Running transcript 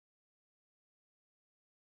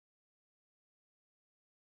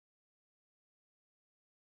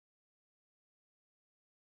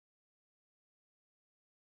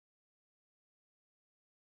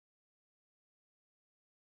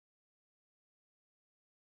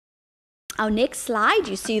Our next slide,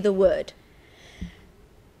 you see the word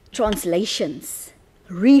translations,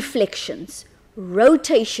 reflections,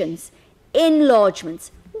 rotations,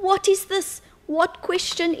 enlargements. What is this? What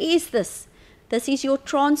question is this? This is your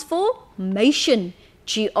transformation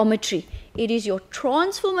geometry. It is your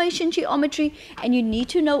transformation geometry, and you need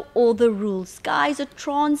to know all the rules. Guys, a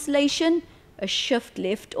translation, a shift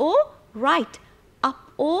left or right,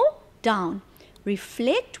 up or down.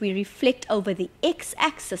 Reflect, we reflect over the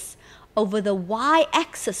x-axis, over the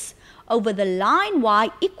y-axis, over the line y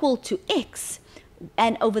equal to x,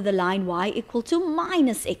 and over the line y equal to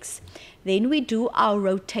minus x. Then we do our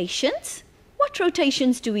rotations. What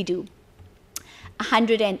rotations do we do?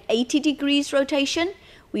 180 degrees rotation.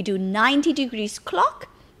 We do 90 degrees clock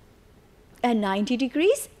and 90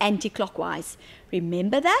 degrees anti-clockwise.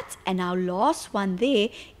 Remember that? And our last one there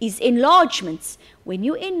is enlargements. When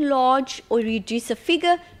you enlarge or reduce a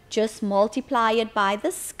figure, just multiply it by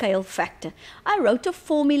the scale factor. I wrote a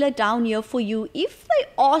formula down here for you if they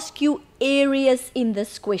ask you areas in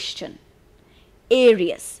this question.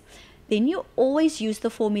 Areas. Then you always use the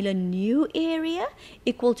formula new area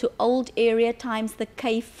equal to old area times the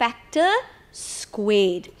k factor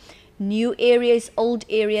squared. New area is old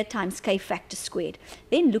area times k factor squared.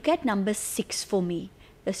 Then look at number 6 for me.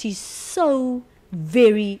 This is so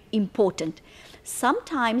very important.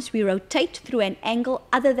 Sometimes we rotate through an angle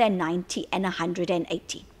other than 90 and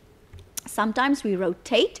 180. Sometimes we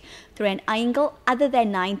rotate through an angle other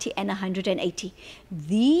than 90 and 180.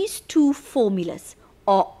 These two formulas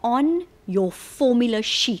are on your formula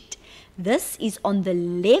sheet. This is on the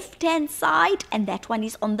left-hand side and that one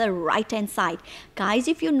is on the right-hand side. Guys,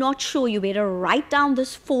 if you're not sure, you better write down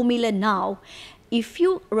this formula now. If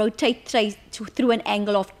you rotate through an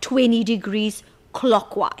angle of 20 degrees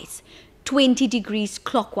clockwise, 20 degrees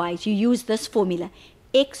clockwise, you use this formula.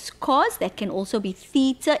 X cos, that can also be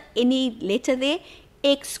theta, any letter there,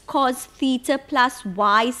 x cos theta plus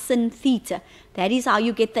y sin theta. That is how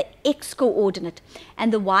you get the x coordinate.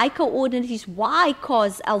 And the y coordinate is y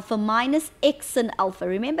cos alpha minus x sin alpha.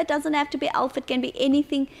 Remember, it doesn't have to be alpha, it can be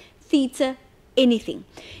anything, theta, anything.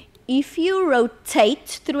 If you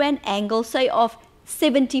rotate through an angle, say, of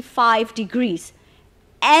 75 degrees,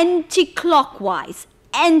 anti-clockwise,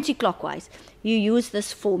 you use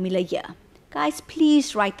this formula here. Guys,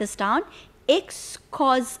 please write this down. X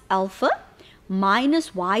cos alpha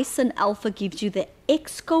minus y sin alpha gives you the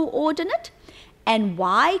x coordinate, and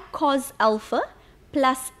y cos alpha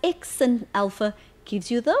plus x sin alpha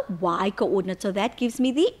gives you the y coordinate. So that gives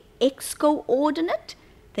me the x coordinate,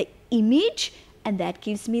 the image, and that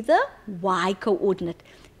gives me the y coordinate.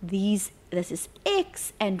 This is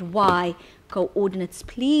x and y coordinates.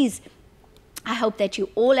 Please, I hope that you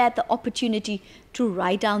all had the opportunity to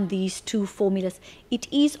write down these two formulas. It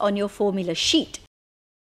is on your formula sheet.